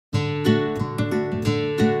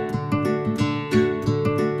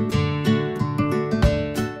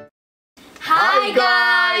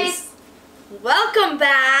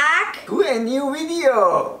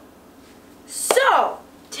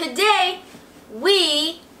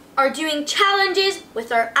are doing challenges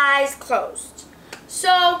with our eyes closed. So,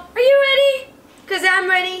 are you ready? Because I'm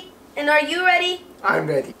ready. And are you ready? I'm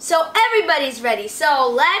ready. So everybody's ready. So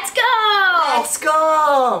let's go! Let's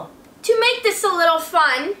go! To make this a little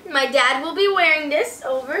fun, my dad will be wearing this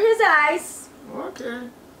over his eyes. Okay.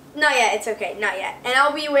 Not yet, it's okay, not yet. And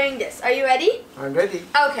I'll be wearing this. Are you ready? I'm ready.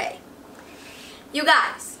 Okay. You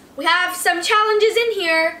guys, we have some challenges in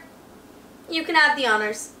here. You can have the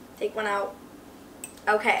honors. Take one out.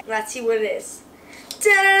 Okay, let's see what it is.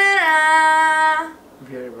 Ta-da-da-da!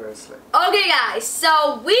 Very bracelet. Okay guys,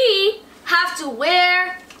 so we have to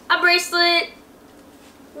wear a bracelet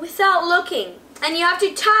without looking. And you have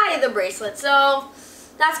to tie the bracelet, so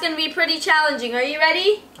that's going to be pretty challenging. Are you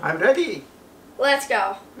ready? I'm ready. Let's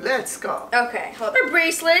go. Let's go. Okay, for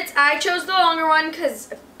bracelets, I chose the longer one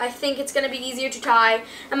because I think it's going to be easier to tie.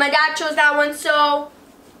 And my dad chose that one, so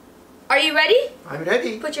are you ready? I'm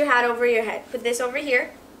ready. Put your hat over your head. Put this over here.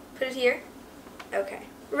 Put it here. Okay.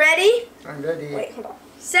 Ready? I'm ready. Wait, hold on.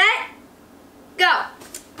 Set. Go.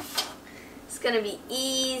 It's going to be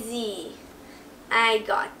easy. I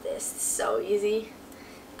got this. It's so easy.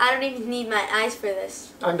 I don't even need my eyes for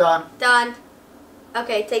this. I'm done. Done.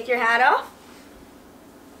 Okay, take your hat off.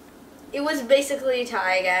 It was basically a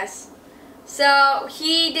tie, I guess. So,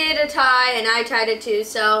 he did a tie and I tied it too,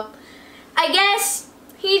 so I guess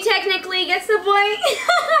he technically gets the point.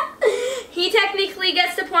 He technically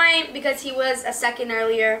gets the point because he was a second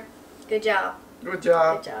earlier. Good job. Good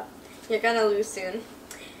job. Good job. You're gonna lose soon.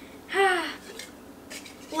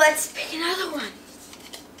 Let's pick another one.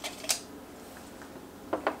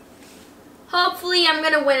 Hopefully I'm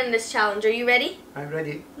gonna win in this challenge. Are you ready? I'm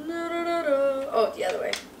ready. Oh, the other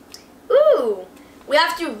way. Ooh! We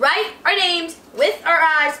have to write our names with our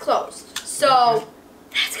eyes closed. So,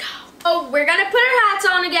 let's go. Oh, we're gonna put our hats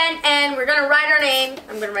on again and we're gonna write our name.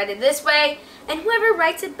 I'm gonna write it this way. And whoever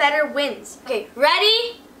writes it better wins. Okay,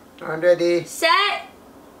 ready? I'm ready. Set.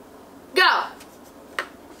 Go.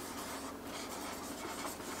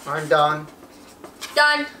 I'm done.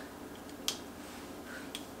 Done.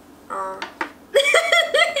 Oh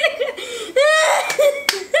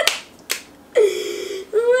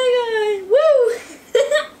my god.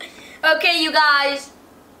 Woo! Okay, you guys.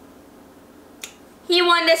 He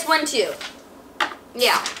won this one too.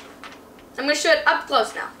 Yeah. I'm going to show it up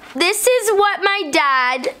close now. This is what my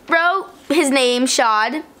dad wrote. His name,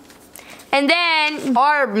 Shad. And then,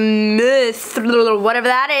 or myth, whatever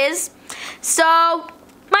that is. So,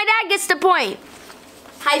 my dad gets the point.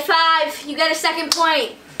 High five. You get a second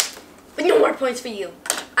point. But no more points for you.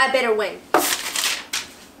 I better win.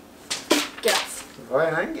 Get off. Why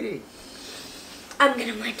angry? I'm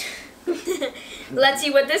gonna win. Let's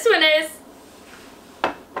see what this one is.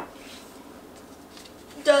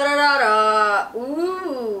 Da da da da.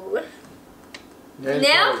 Ooh.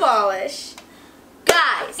 Nail polish.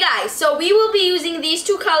 Guys, so we will be using these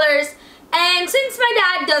two colors. And since my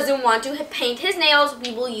dad doesn't want to paint his nails,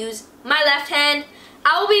 we will use my left hand.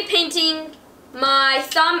 I will be painting my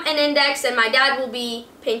thumb and index, and my dad will be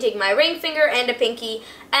painting my ring finger and a pinky.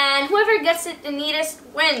 And whoever gets it the neatest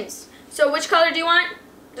wins. So which color do you want?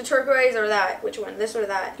 The turquoise or that? Which one? This or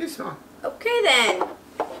that? This one. Okay then.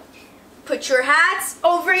 Put your hats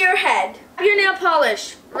over your head. Your nail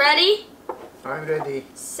polish. Ready? I'm ready.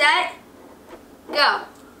 Set. Go.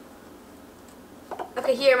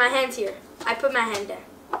 Okay, here, my hand's here. I put my hand there.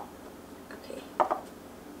 Okay.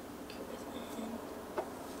 Where's my hand?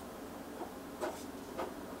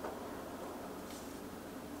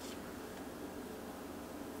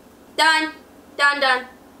 Done. Done.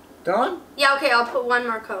 Done? Yeah, okay, I'll put one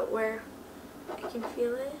more coat where I can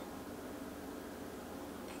feel it.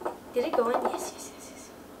 Did it go in? Yes.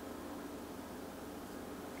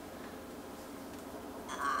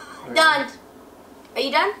 Done. Are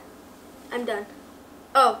you done? I'm done.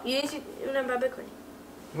 Oh, you need to nambaba ko.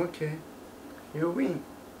 Okay. You win.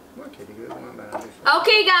 Okay,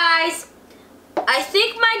 Okay, guys. I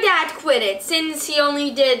think my dad quit it since he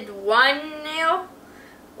only did one nail.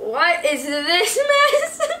 What is this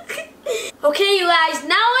mess? Okay, you guys.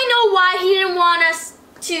 Now I know why he didn't want us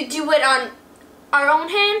to do it on our own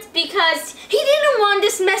hands, because he didn't want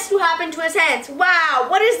this mess to happen to his hands. Wow,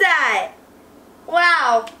 what is that?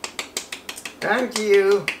 Wow. Thank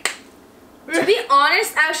you. To be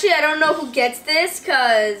honest, actually, I don't know who gets this,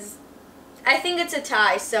 because I think it's a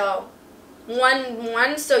tie, so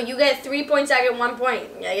 1-1, so you get 3 points, I get 1 point.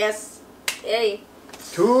 I guess, yay.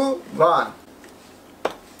 2-1.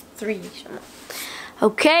 3.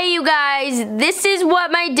 Okay, you guys, this is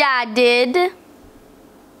what my dad did.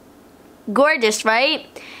 Gorgeous, right?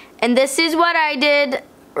 And this is what I did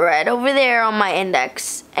right over there on my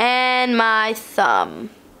index and my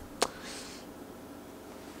thumb.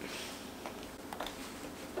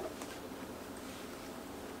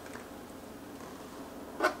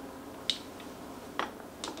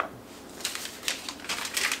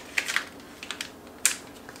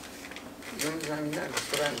 Non esaminare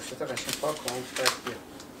questo ramo, se sta lascia un po' con specchio.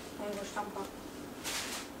 Vengo stampato.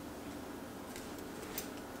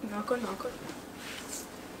 Knuckle.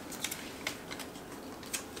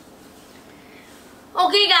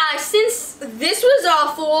 Okay guys, since this was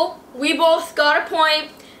awful, we both got a point,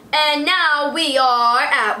 and now we are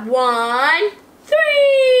at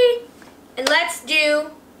 1-3. And let's do,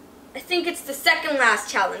 I think it's the second last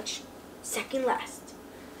challenge. Second last.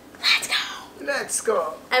 Let's go. Let's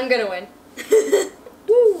go. I'm gonna win.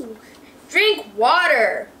 Woo. Drink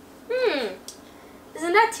water.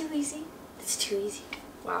 Isn't that too easy? It's too easy.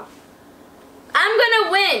 Wow. I'm gonna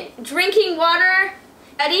win. Drinking water.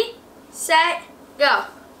 Ready, set, go.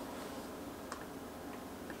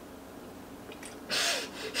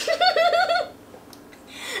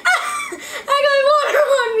 I got water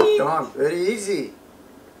on me. Don, very easy.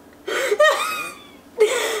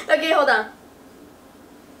 Okay, hold on.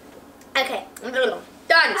 Okay, done.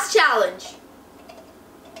 It's challenge.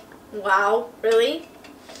 Wow, really?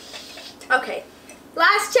 Okay,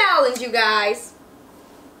 last challenge, you guys.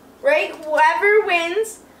 Right, whoever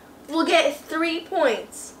wins will get 3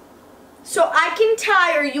 points. So I can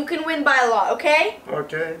tie or you can win by a lot, okay?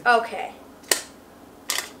 Okay. Okay.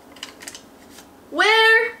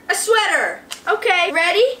 Wear a sweater. Okay,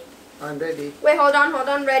 ready? I'm ready. Wait, hold on.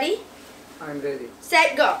 Ready? I'm ready.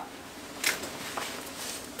 Set, go.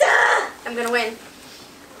 I'm gonna win.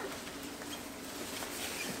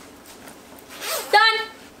 Done.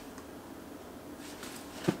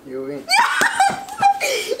 You win.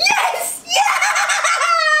 Yes! Yeah!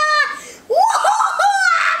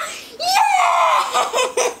 Yeah!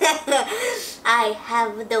 I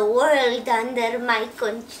have the world under my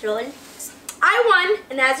control. I won,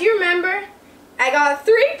 and as you remember, I got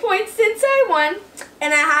 3 points since I won,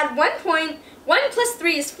 and I had 1 point. 1 plus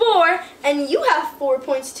 3 is 4, and you have 4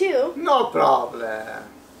 points too. No problem.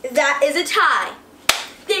 That is a tie.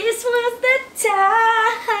 This was the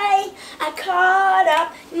tie. I caught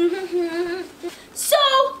up. So,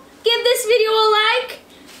 give this video a like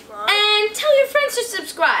and tell your friends to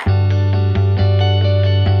subscribe.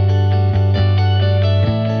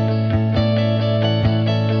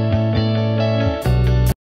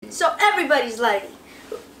 So everybody's ready.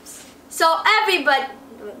 So everybody.